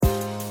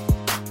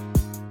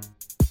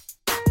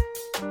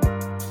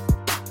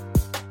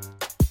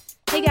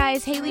Hey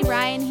guys, Haley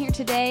Ryan here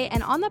today,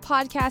 and on the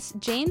podcast,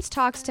 James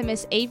talks to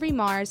Miss Avery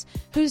Mars,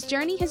 whose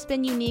journey has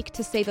been unique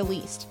to say the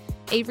least.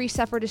 Avery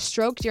suffered a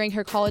stroke during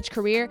her college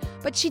career,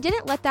 but she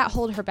didn't let that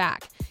hold her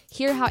back.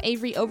 Hear how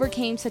Avery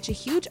overcame such a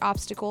huge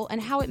obstacle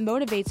and how it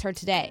motivates her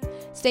today.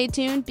 Stay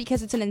tuned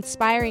because it's an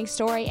inspiring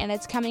story and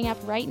it's coming up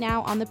right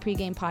now on the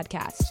Pregame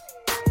Podcast.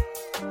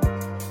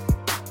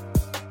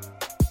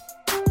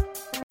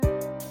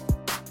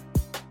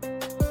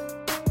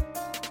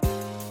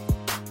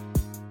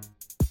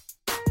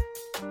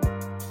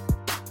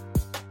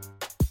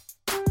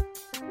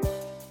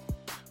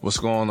 What's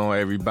going on,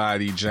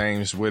 everybody?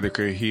 James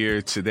Whitaker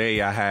here.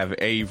 Today I have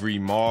Avery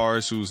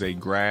Mars, who's a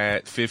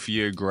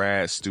fifth-year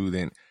grad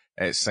student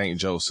at St.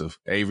 Joseph.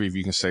 Avery, if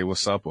you can say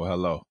what's up or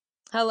hello.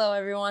 Hello,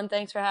 everyone.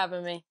 Thanks for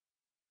having me.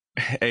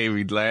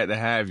 Avery, glad to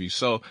have you.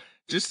 So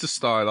just to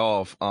start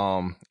off,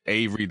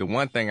 Avery, the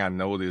one thing I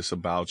noticed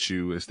about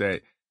you is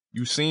that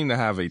you seem to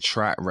have a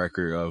track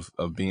record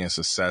of being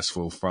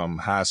successful from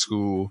high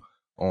school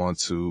on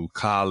to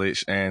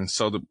college. And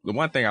so the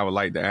one thing I would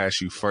like to ask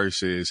you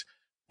first is,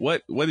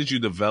 What did you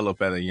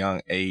develop at a young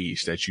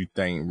age that you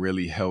think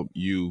really helped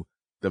you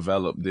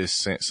develop this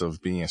sense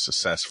of being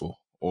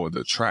successful or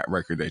the track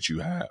record that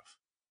you have?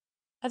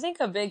 I think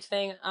a big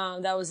thing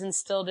that was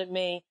instilled in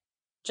me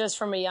just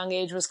from a young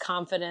age was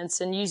confidence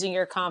and using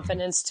your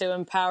confidence to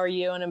empower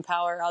you and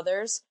empower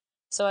others.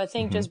 So I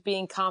think just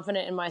being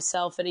confident in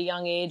myself at a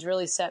young age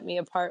really set me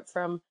apart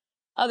from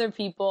other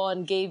people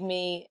and gave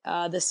me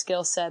the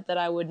skill set that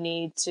I would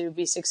need to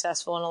be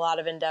successful in a lot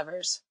of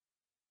endeavors.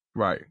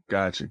 Right.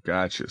 Gotcha.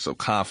 So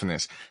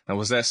confidence. Now,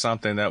 was that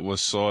something that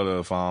was sort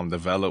of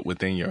developed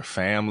within your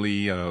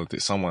family?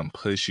 Did someone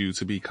push you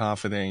to be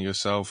confident in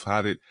yourself?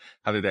 How did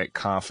that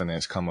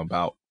confidence come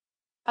about?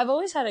 I've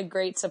always had a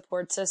great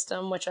support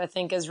system, which I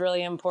think is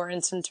really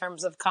important in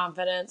terms of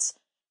confidence.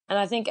 And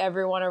I think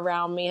everyone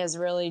around me has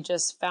really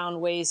just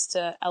found ways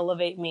to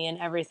elevate me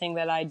in everything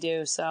that I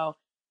do. So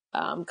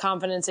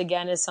confidence,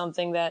 again, is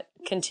something that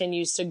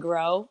continues to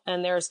grow.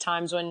 And there's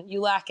times when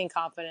you lack in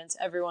confidence.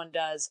 Everyone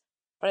does.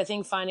 But I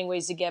think finding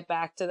ways to get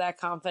back to that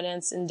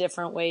confidence in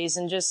different ways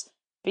and just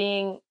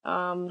being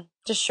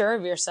just sure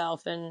of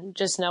yourself and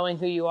just knowing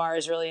who you are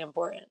is really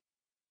important.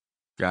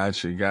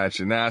 Gotcha.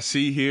 Now, I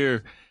see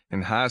here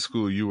in high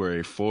school, you were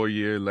a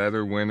 4-year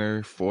letter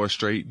winner, 4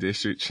 straight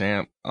district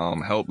champ,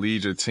 helped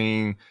lead your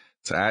team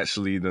to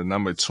actually the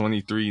number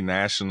 23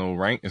 national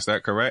rank. Is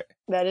that correct?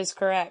 That is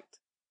correct.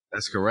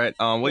 That's correct.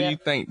 What do you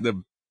think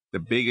the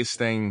biggest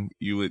thing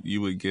you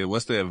would give?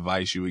 What's the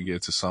advice you would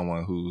give to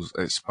someone who's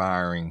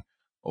aspiring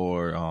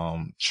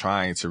or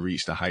trying to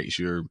reach the heights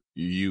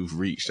you've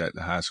reached at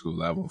the high school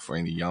level for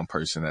any young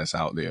person that's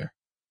out there?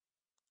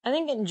 I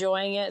think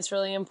enjoying it is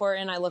really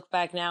important. I look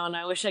back now and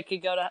I wish I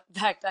could go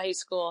back to high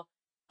school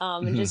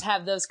and just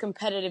have those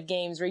competitive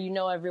games where you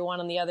know everyone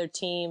on the other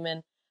team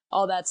and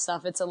all that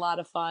stuff. It's a lot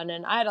of fun.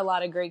 And I had a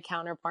lot of great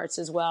counterparts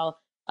as well,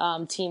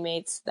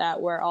 teammates that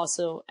were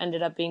also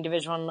ended up being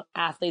Division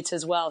I athletes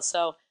as well.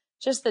 So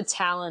just the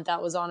talent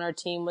that was on our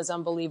team was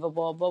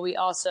unbelievable. But we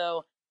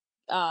also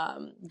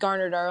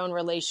garnered our own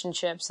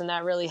relationships, and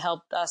that really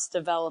helped us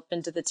develop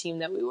into the team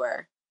that we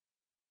were.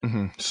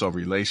 So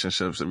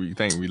relationships,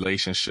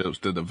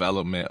 the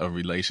development of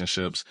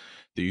relationships,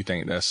 do you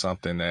think that's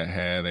something that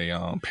had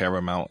a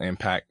paramount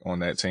impact on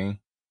that team?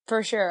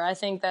 For sure. I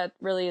think that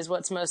really is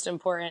what's most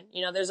important.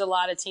 You know, there's a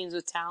lot of teams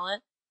with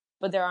talent,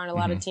 but there aren't a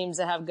lot of teams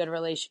that have good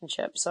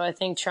relationships. So I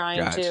think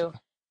trying to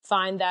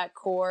find that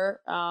core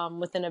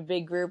within a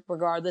big group,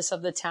 regardless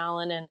of the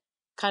talent, and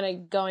kind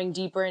of going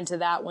deeper into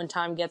that when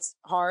time gets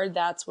hard,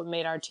 that's what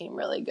made our team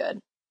really good.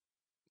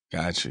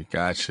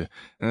 Gotcha.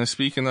 And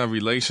speaking of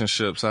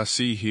relationships, I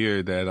see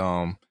here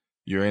that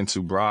you're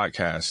into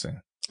broadcasting.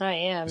 I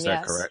am. Is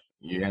that correct?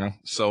 Yeah.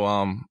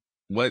 So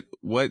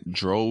what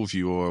drove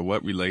you, or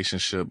what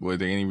relationship, were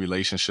there any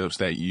relationships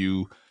that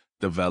you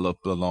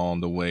developed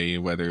along the way,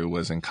 whether it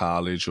was in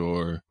college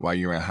or while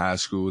you were in high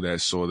school,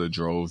 that sort of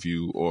drove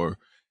you or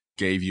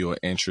gave you an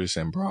interest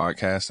in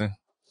broadcasting?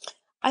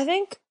 I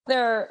think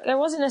there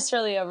wasn't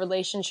necessarily a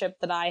relationship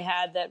that I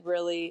had that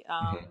really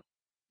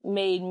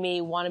made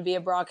me want to be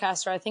a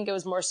broadcaster. I think it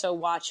was more so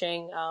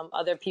watching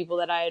other people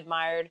that I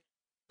admired,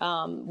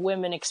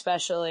 women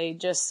especially,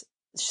 just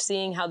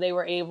seeing how they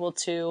were able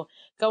to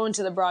go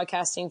into the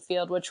broadcasting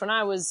field, which when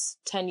I was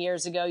 10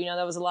 years ago, you know,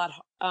 that was a lot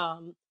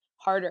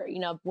harder. You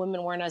know,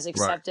 women weren't as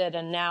accepted,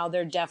 and now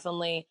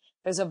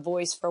there's a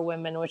voice for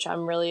women, which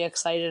I'm really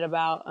excited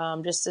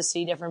about, just to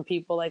see different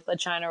people like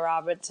LaChina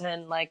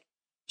Robinson, like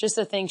just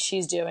the things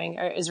she's doing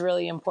is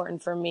really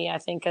important for me, I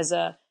think, as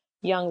a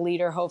young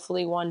leader,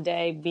 hopefully one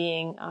day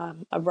being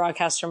a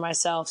broadcaster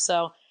myself.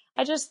 So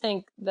I just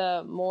think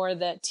the more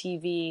that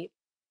TV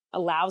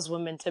allows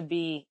women to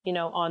be, you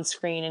know, on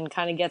screen and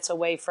kind of gets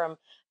away from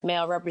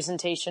male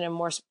representation and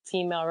more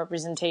female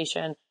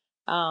representation,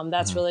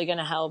 that's really going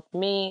to help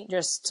me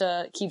just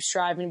to keep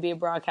striving to be a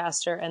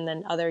broadcaster, and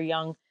then other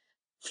young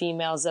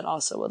females that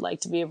also would like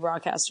to be a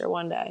broadcaster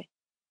one day.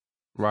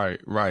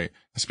 Right, right.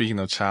 Speaking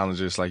of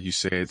challenges, like you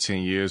said, 10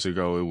 years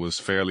ago, it was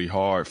fairly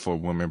hard for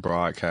women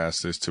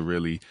broadcasters to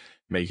really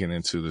make it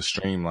into the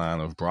streamline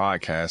of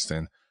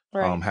broadcasting.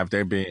 Right. Have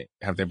there been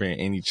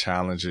any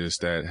challenges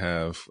that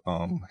have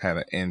had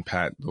an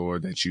impact or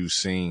that you've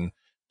seen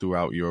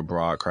throughout your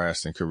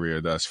broadcasting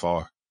career thus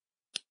far?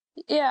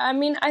 Yeah, I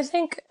mean, I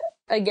think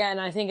again,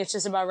 I think it's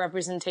just about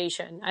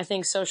representation. I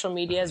think social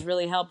media has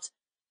really helped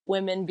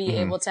women be Hmm.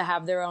 able to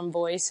have their own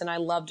voice, and I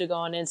love to go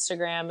on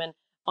Instagram and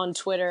on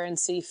Twitter and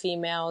see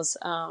females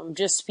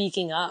just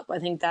speaking up. I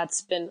think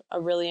that's been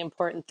a really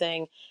important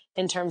thing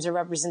in terms of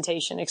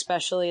representation,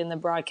 especially in the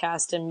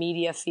broadcast and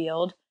media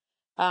field.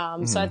 So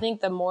I Hmm.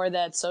 think the more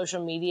that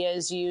social media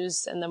is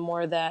used and the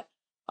more that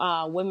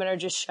women are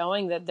just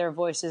showing that their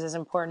voice is as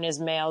important as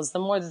males, the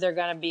more that they're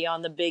going to be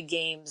on the big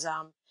games,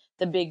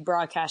 the big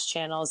broadcast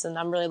channels. And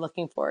I'm really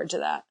looking forward to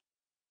that.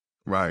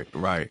 Right,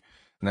 right.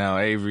 Now,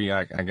 Avery,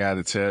 I got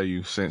to tell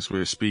you, since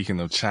we're speaking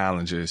of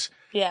challenges,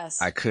 I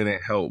Yes.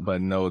 couldn't help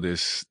but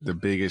notice the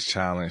biggest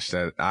challenge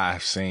that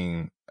I've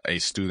seen a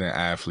student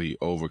athlete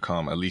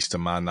overcome, at least to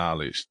my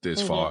knowledge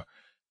this Hmm. far.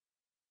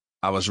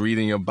 I was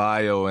reading your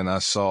bio and I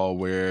saw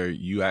where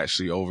you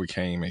actually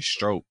overcame a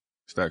stroke.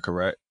 Is that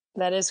correct?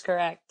 That is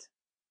correct.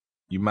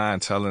 You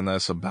mind telling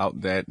us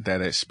about that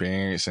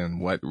experience and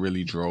what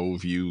really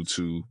drove you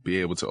to be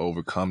able to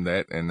overcome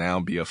that and now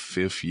be a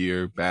fifth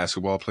year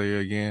basketball player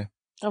again?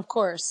 Of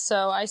course.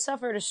 So I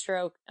suffered a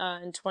stroke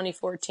in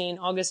 2014,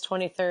 August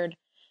 23rd,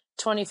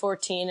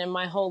 2014, and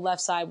my whole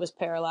left side was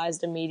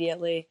paralyzed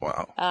immediately.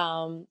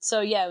 Wow.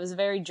 So yeah, it was a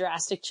very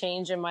drastic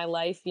change in my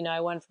life. You know,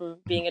 I went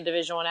from being a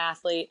Division I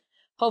athlete,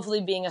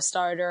 hopefully being a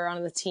starter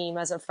on the team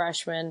as a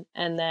freshman,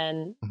 and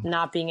then Mhm.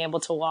 not being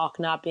able to walk,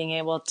 not being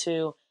able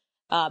to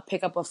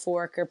pick up a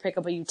fork or pick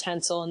up a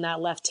utensil in that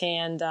left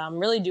hand,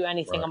 really do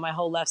anything Right. on my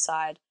whole left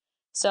side.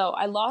 So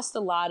I lost a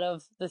lot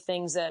of the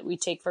things that we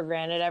take for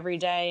granted every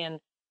day. And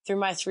through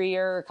my 3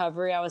 year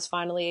recovery, I was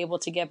finally able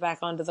to get back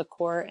onto the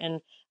court,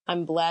 and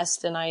I'm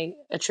blessed. And I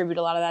attribute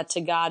a lot of that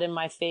to God and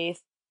my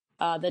faith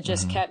that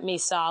just Hmm. kept me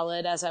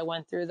solid as I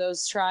went through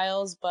those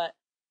trials. But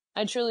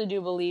I truly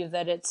do believe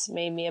that it's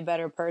made me a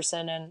better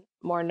person and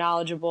more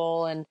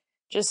knowledgeable and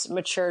just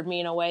matured me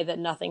in a way that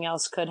nothing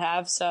else could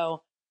have.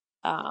 So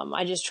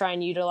I just try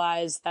and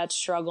utilize that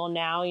struggle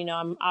now. You know,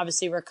 I'm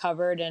obviously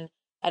recovered, and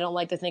I don't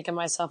like to think of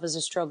myself as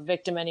a stroke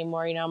victim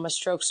anymore. You know, I'm a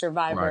stroke Right.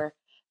 survivor,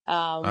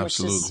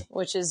 Absolutely.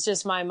 which is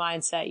just my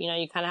mindset. You know,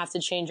 you kind of have to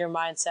change your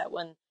mindset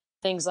when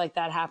things like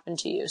that happen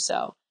to you.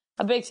 So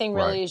a big thing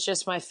Right. really is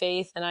just my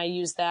faith, and I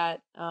use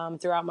that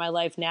throughout my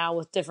life now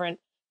with different,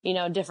 you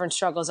know, different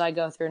struggles I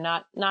go through.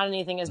 Not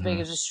anything as big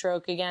Hmm. as a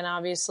stroke again,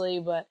 obviously,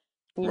 but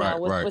you know,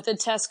 Right. Right. with a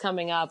test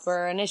coming up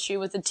or an issue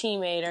with a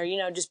teammate or, you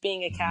know, just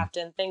being a Mhm.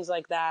 captain, things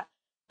like that.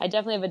 I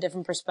definitely have a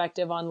different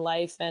perspective on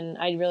life, and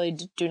I really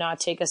do not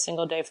take a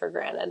single day for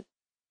granted.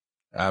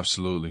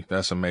 Absolutely.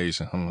 That's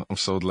amazing. I'm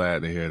so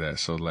glad to hear that.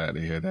 So glad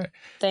to hear that.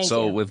 Thank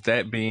So you. with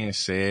that being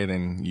said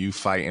and you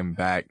fighting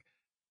back,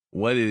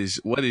 what is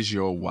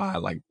your why?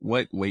 Like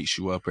what wakes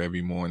you up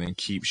every morning,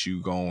 keeps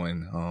you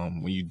going,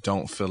 when you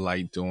don't feel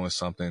like doing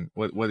something?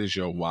 What is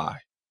your why?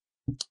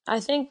 I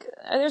think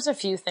there's a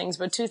few things,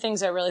 but two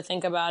things I really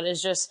think about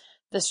is just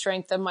the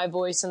strength of my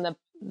voice and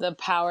the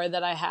power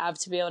that I have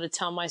to be able to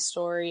tell my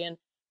story and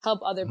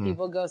help other Hmm.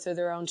 people go through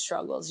their own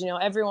struggles. You know,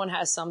 everyone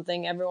has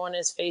something, everyone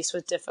is faced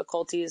with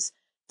difficulties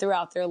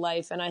throughout their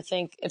life. And I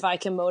think if I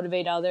can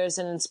motivate others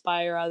and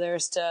inspire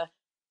others to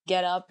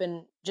get up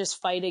and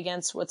just fight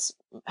against what's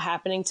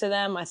happening to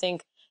them, I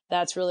think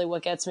that's really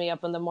what gets me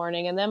up in the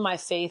morning. And then my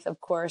faith,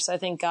 of course, I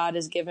think God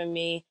has given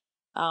me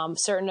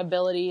certain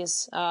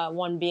abilities,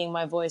 one being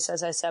my voice,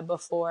 as I said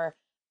before,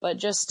 but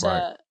just Right.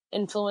 to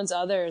influence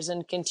others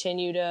and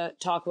continue to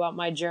talk about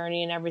my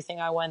journey and everything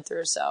I went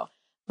through. So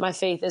my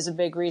faith is a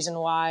big reason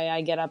why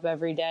I get up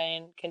every day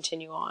and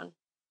continue on.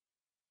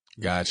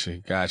 Gotcha.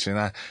 Gotcha.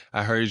 And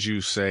I heard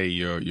you say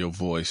your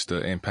voice,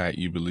 the impact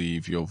you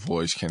believe your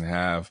voice can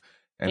have.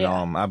 And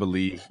Yeah. I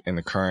believe in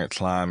the current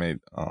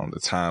climate,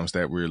 the times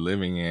that we're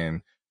living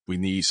in, we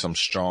need some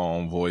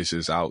strong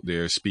voices out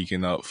there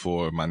speaking up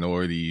for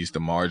minorities, the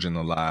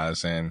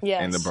marginalized, and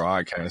in the Yes.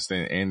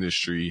 broadcasting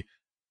industry.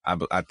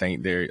 I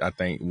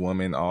think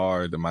women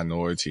are the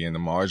minority and the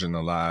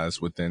marginalized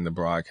within the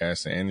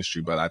broadcasting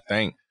industry. But I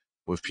think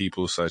with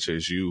people such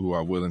as you who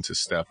are willing to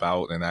step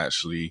out and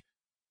actually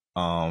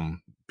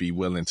be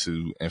willing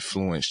to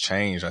influence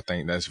change, I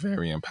think that's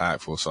very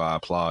impactful. So I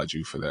applaud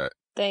you for that.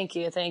 Thank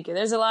you. Thank you.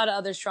 There's a lot of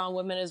other strong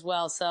women as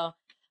well. So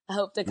I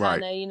hope to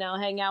kind Right, of, you know,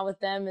 hang out with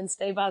them and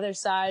stay by their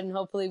side, and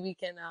hopefully we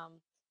can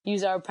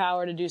use our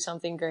power to do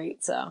something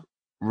great. So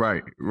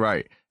right,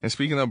 right. And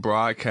speaking of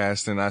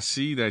broadcasting, I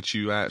see that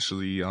you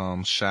actually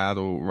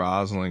shadowed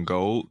Rosalind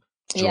Gold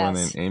during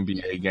an yes,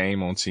 NBA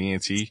game on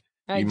TNT.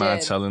 I You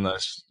mind did. telling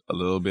us a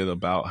little bit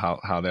about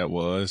how that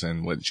was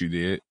and what you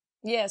did?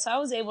 Yeah, so I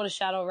was able to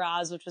shadow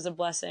Roz, which was a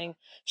blessing.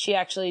 She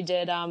actually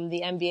did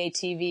the NBA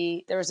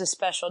TV. There was a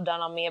special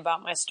done on me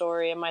about my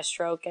story and my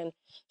stroke, and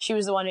she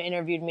was the one who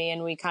interviewed me,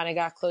 and we kind of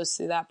got close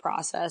through that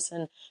process.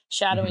 And Hmm.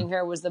 shadowing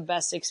her was the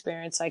best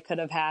experience I could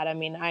have had. I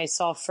mean, I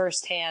saw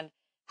firsthand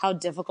how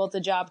difficult the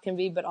job can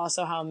be, but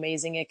also how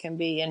amazing it can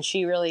be. And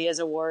she really is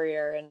a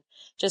warrior. And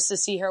just to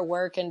see her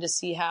work and to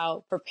see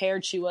how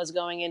prepared she was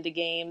going into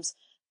games,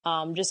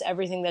 just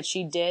everything that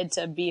she did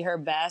to be her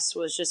best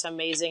was just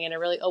amazing. And it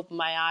really opened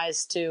my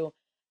eyes to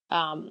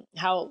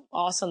how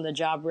awesome the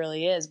job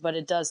really is, but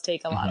it does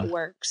take a lot Hmm. of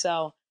work.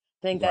 So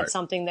I think Right. that's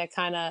something that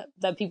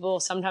that people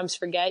sometimes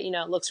forget. You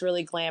know, it looks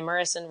really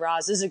glamorous, and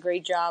Roz does a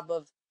great job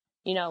of,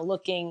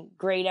 looking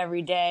great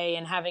every day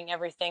and having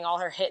everything, all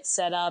her hits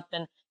set up,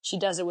 and she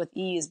does it with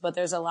ease, but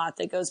there's a lot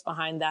that goes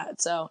behind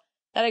that. So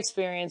that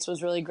experience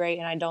was really great,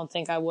 and I don't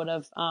think I would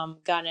have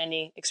gotten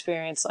any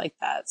experience like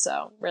that.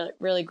 So really,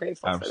 really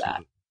grateful for that.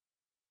 Absolutely.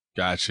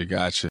 Gotcha.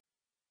 Gotcha.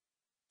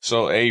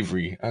 So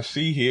Avery, I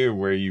see here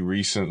where you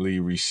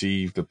recently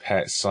received the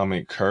Pat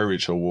Summit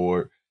Courage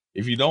Award.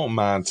 If you don't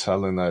mind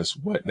telling us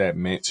what that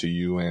meant to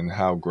you and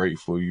how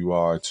grateful you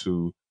are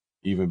to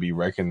even be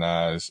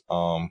recognized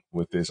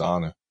with this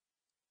honor.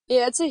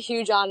 Yeah, it's a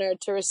huge honor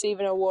to receive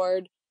an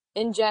award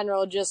in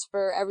general, just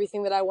for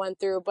everything that I went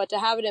through, but to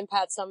have it in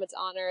Pat Summit's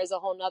honor is a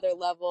whole nother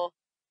level.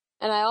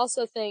 And I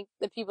also think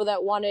the people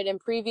that won it in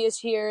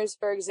previous years,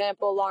 for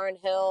example, Lauren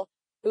Hill,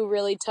 who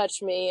really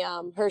touched me,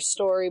 her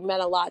story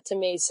meant a lot to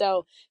me.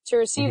 So to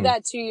receive Hmm.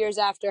 that 2 years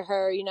after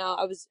her, it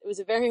was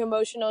a very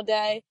emotional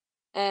day.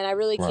 And I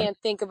really Right. can't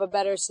think of a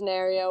better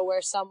scenario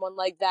where someone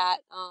like that,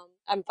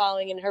 I'm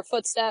following in her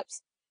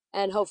footsteps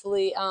and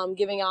hopefully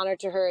giving honor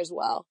to her as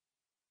well.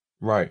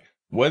 Right.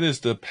 What is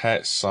the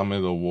Pat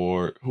Summit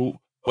Award?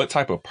 What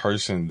type of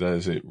person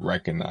does it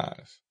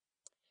recognize?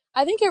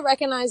 I think it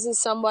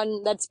recognizes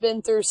someone that's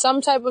been through some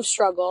type of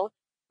struggle,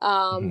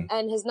 Hmm.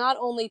 and has not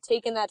only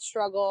taken that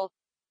struggle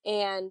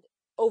and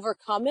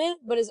overcome it,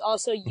 but has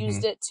also Hmm.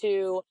 used it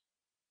to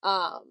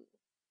um,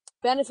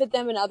 benefit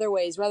them in other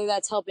ways, whether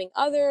that's helping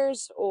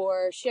others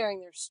or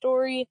sharing their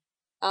story,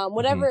 Hmm.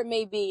 whatever it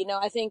may be.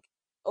 I think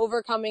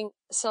overcoming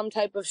some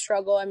type of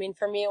struggle. I mean,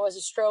 for me, it was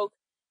a stroke.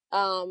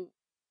 Um,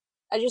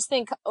 I just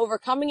think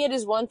overcoming it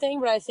is one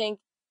thing, but I think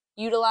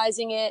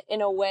utilizing it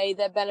in a way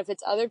that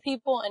benefits other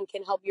people and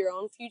can help your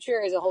own future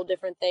is a whole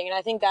different thing. And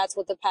I think that's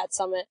what the Pat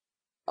Summit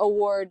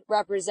Award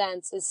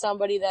represents, is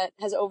somebody that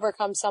has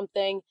overcome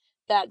something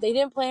that they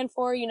didn't plan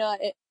for,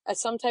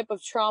 some type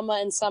of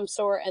trauma in some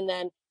sort, and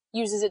then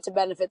uses it to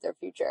benefit their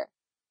future.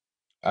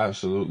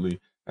 Absolutely.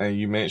 And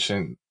you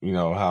mentioned,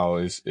 how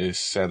it's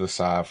set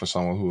aside for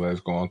someone who has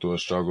gone through a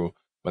struggle,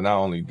 but not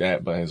only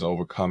that, but has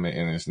overcome it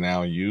and is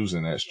now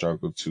using that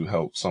struggle to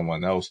help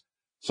someone else.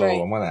 So Right.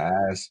 I want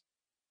to ask,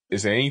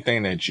 is there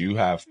anything that you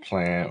have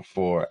planned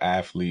for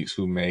athletes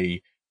who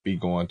may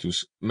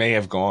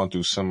have gone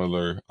through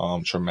similar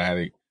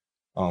traumatic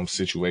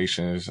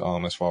situations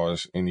as far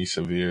as any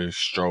severe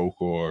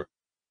stroke or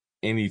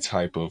any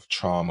type of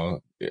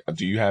trauma?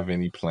 Do you have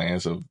any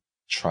plans of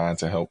trying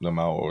to help them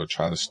out or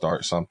try to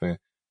start something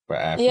for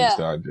athletes Yeah.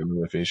 that are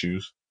dealing with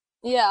issues?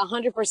 Yeah,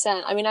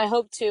 100%. I mean, I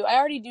hope to. I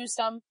already do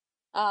some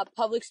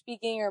public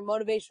speaking or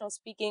motivational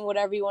speaking,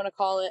 whatever you want to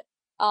call it,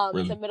 to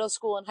Really? middle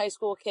school and high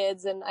school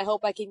kids, and I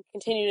hope I can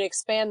continue to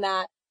expand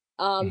that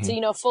Hmm.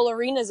 to full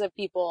arenas of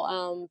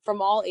people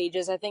from all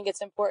ages. I think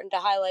it's important to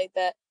highlight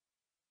that.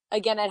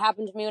 Again, it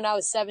happened to me when I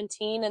was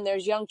 17, and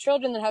there's young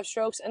children that have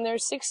strokes, and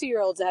there's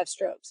 60-year-olds that have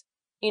strokes.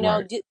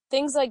 Right.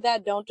 Things like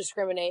that don't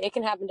discriminate. It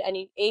can happen to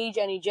any age,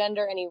 any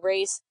gender, any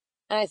race.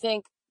 And I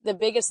think the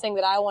biggest thing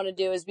that I want to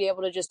do is be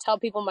able to just tell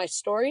people my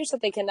story so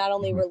that they can not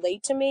only Hmm.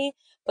 relate to me,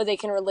 but they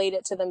can relate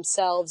it to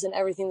themselves and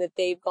everything that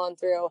they've gone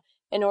through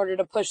in order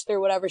to push through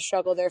whatever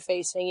struggle they're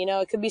facing.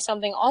 It could be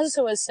something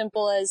also as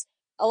simple as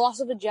a loss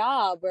of a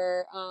job,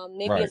 or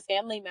maybe a Right.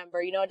 family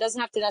member. It doesn't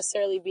have to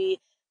necessarily be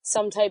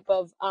some type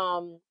of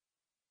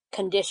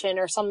condition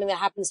or something that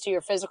happens to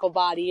your physical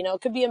body.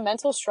 It could be a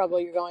mental struggle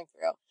you're going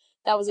through.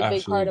 That was a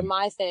big part of Absolutely.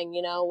 my thing,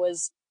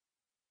 was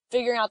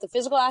figuring out the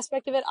physical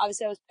aspect of it.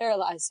 Obviously, I was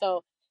paralyzed,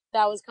 so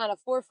that was kind of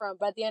forefront.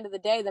 But at the end of the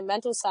day, the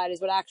mental side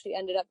is what actually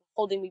ended up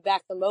holding me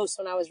back the most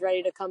when I was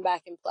ready to come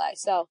back and play.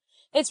 So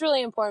it's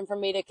really important for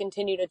me to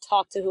continue to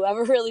talk to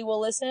whoever really will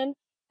listen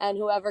and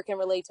whoever can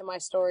relate to my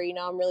story.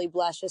 I'm really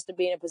blessed just to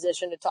be in a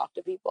position to talk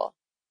to people.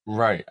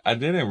 Right. I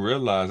didn't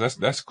realize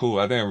that's cool.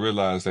 I didn't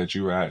realize that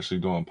you were actually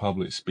doing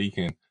public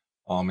speaking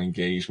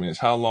engagements.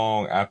 How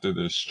long after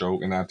the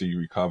stroke and after you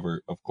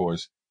recovered, of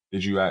course,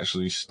 did you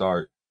actually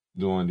start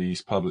doing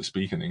these public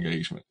speaking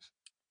engagements?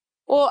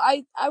 Well,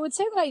 I would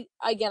say that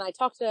I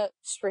talk to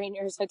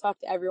strangers, I talk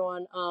to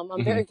everyone. I'm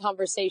Hmm. very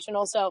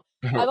conversational, so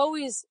I've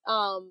always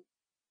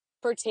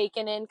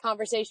partaken in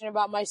conversation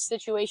about my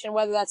situation,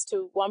 whether that's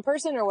to one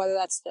person or whether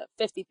that's to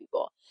 50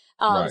 people.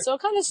 Right. So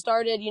it kind of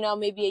started,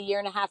 maybe a year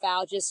and a half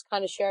out, just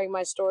kind of sharing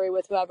my story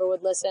with whoever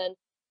would listen,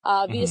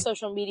 via Hmm.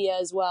 social media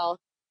as well.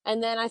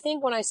 And then I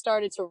think when I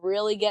started to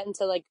really get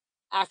into like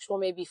actual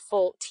maybe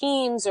full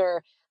teams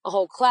or a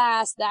whole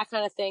class, that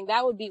kind of thing.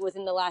 That would be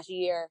within the last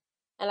year.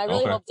 And I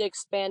really Okay. hope to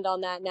expand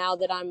on that now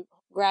that I'm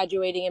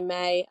graduating in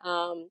May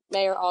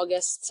or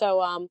August.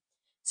 So as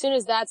soon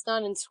as that's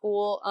done and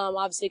school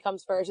obviously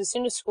comes first, as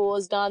soon as school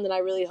is done, then I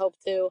really hope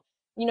to,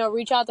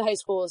 reach out to high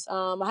schools.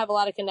 I have a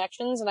lot of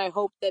connections, and I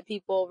hope that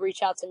people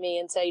reach out to me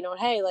and say,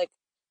 hey, like,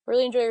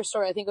 really enjoy your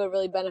story. I think it would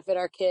really benefit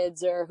our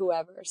kids or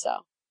whoever.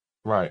 So.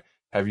 Right.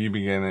 Have you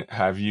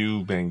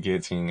been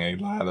getting a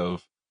lot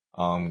of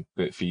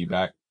good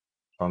feedback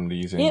from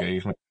these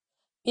engagements?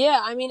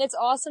 Yeah, I mean, it's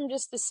awesome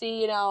just to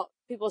see,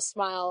 people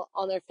smile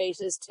on their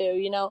faces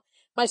too.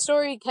 My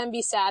story can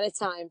be sad at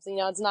times.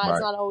 It's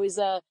not always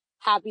a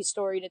happy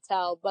story to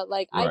tell, but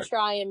like I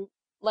try and,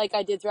 like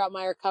I did throughout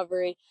my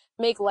recovery,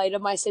 make light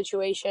of my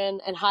situation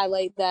and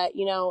highlight that,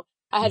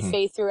 I had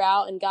faith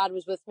throughout and God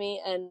was with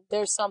me, and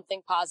there's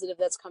something positive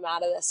that's come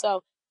out of this.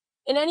 So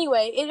in any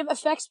way, it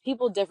affects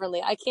people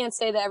differently. I can't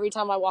say that every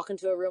time I walk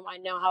into a room, I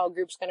know how a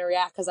group's going to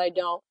react, because I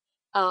don't.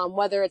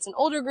 Whether it's an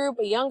older group,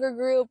 a younger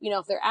group,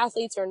 if they're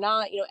athletes or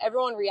not,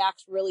 everyone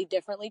reacts really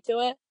differently to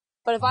it.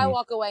 But if I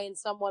walk away and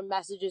someone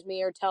messages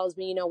me or tells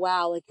me,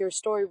 wow, like your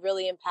story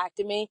really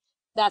impacted me,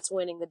 that's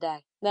winning the day.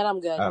 Then I'm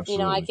good.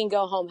 Absolutely. I can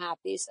go home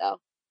happy. So.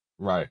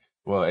 Right.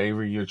 Well,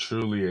 Avery, you're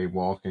truly a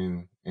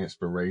walking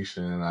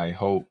inspiration, and I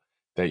hope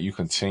that you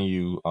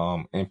continue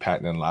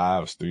impacting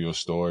lives through your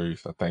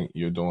stories. I think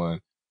you're doing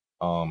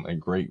a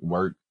great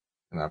work,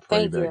 and I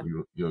pray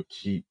that you'll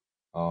keep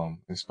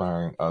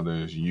inspiring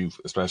others, youth,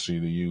 especially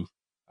the youth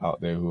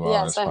out there who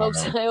are aspiring.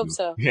 Yes, I hope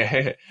so.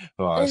 Yeah,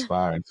 who are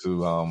aspiring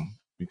to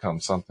become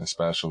something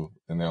special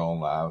in their own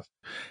lives.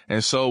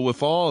 And so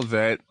with all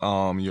that,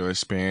 your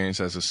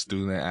experience as a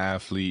student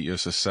athlete, your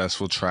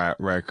successful track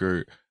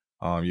record,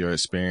 your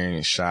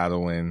experience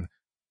shadowing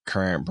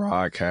current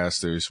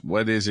broadcasters,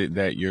 what is it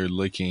that you're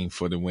looking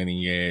for the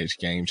Winning Edge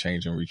Game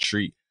Changing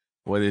Retreat?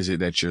 What is it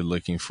that you're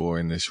looking for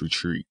in this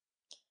retreat?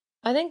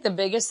 I think the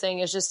biggest thing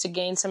is just to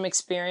gain some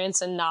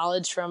experience and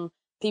knowledge from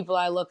people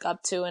I look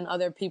up to and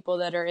other people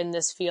that are in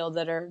this field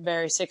that are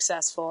very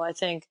successful. I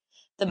think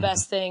the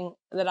best thing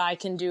that I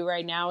can do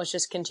right now is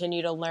just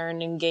continue to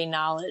learn and gain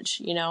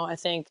knowledge. I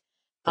think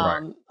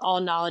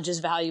all knowledge is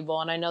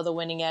valuable, and I know the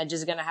Winning Edge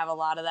is going to have a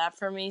lot of that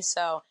for me.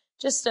 So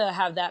just to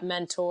have that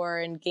mentor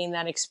and gain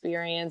that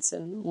experience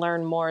and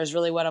learn more is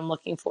really what I'm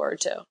looking forward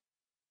to.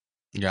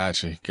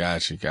 Gotcha.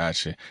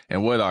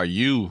 And what are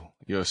you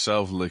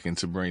yourself looking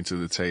to bring to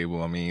the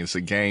table? I mean, it's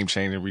a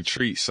game-changing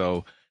retreat,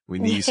 so we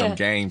need some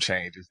game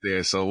changers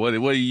there. So what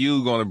are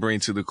you going to bring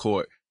to the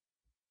court?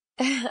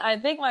 I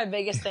think my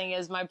biggest thing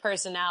is my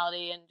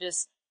personality and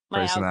just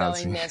my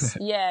outgoingness.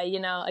 Yeah,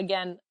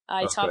 again,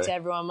 I talk to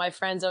everyone. My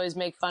friends always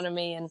make fun of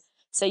me and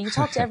say, you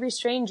talk to every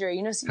stranger,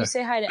 you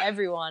say hi to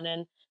everyone.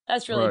 And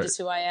that's really just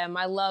who I am.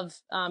 I love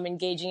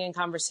engaging in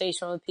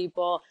conversation with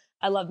people.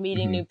 I love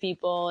meeting new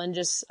people and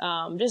just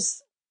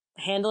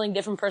handling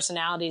different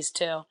personalities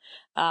too.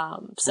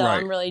 So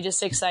I'm really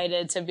just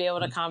excited to be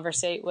able to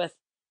conversate with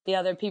the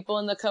other people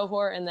in the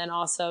cohort, and then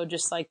also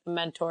just like the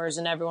mentors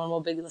and everyone will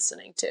be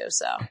listening to.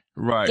 So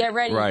get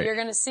ready. You're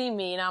going to see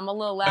me, and I'm a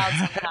little loud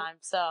sometimes.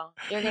 So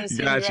you're going to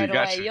see me right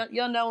away.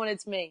 You'll know when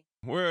it's me.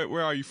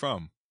 Where are you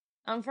from?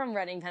 I'm from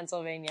Reading,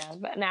 Pennsylvania,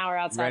 but an hour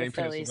outside of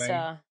Philly.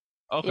 So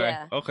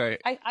okay.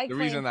 I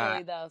claim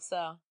Philly though,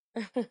 so.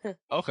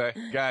 Okay,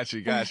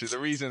 gotcha. The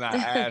reason I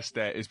asked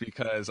that is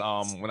because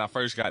when I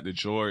first got to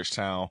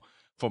Georgetown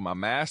for my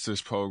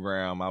master's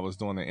program, I was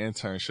doing an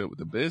internship with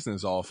the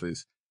business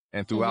office.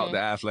 And throughout the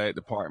athletic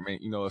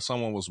department, if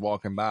someone was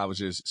walking by, I would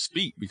just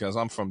speak, because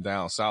I'm from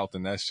down south,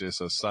 and that's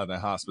just a Southern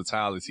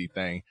hospitality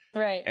thing.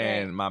 Right.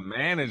 And my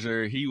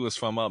manager, he was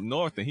from up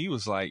north, and he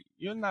was like,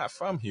 "You're not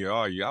from here,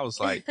 are you?" I was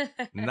like,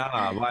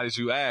 "Nah, why did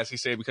you ask?" He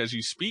said, "Because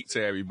you speak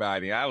to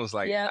everybody." I was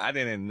like, I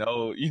didn't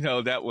know,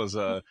 that was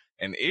an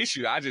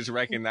issue. I just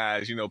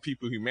recognize,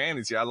 people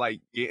humanity. I like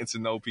getting to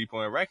know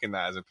people and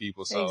recognizing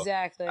people. So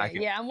exactly.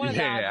 I'm one of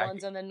the odd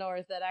ones in the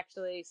north that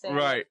actually say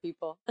hello to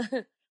people.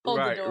 Hold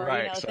the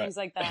door, so, things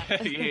like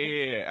that.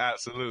 yeah,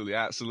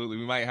 absolutely.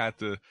 We might have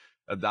to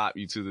adopt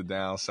you to the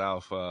down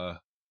south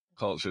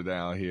culture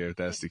down here if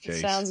that's the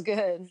case. Sounds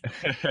good.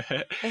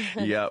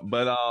 Yeah,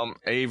 but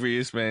Avery,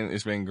 it's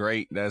been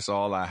great. That's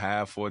all I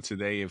have for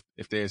today.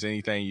 If there's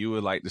anything you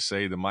would like to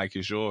say, the mic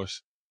is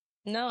yours.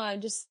 No,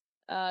 I'm just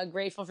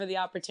grateful for the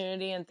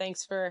opportunity, and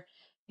thanks for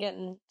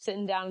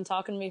sitting down and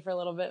talking to me for a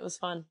little bit. It was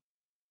fun.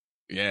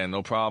 Yeah,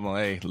 no problem.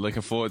 Hey,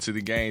 looking forward to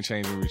the Game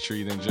Changing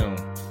Retreat in June.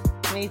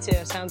 Me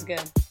too. Sounds good.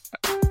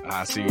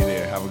 I'll see you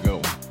there. Have a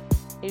good one.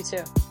 You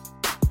too.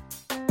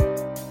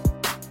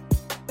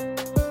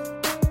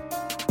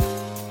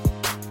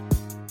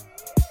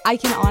 I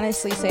can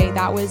honestly say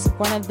that was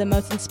one of the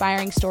most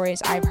inspiring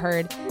stories I've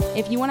heard.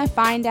 If you want to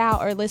find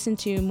out or listen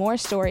to more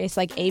stories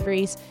like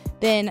Avery's,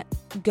 then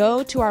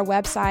go to our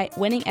website,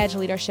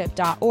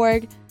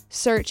 winningedgeleadership.org,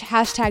 search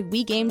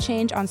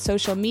 #WeGameChange on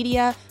social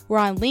media. We're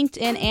on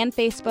LinkedIn and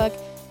Facebook,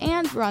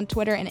 and we're on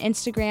Twitter and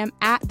Instagram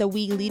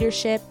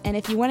 @TheWeLeadership. And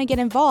if you want to get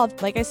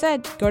involved, like I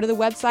said, go to the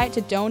website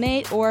to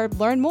donate or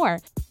learn more,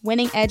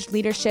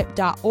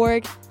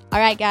 winningedgeleadership.org. All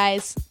right,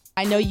 guys.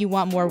 I know you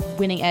want more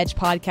Winning Edge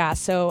podcasts,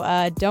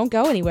 so don't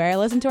go anywhere.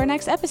 Listen to our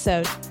next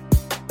episode.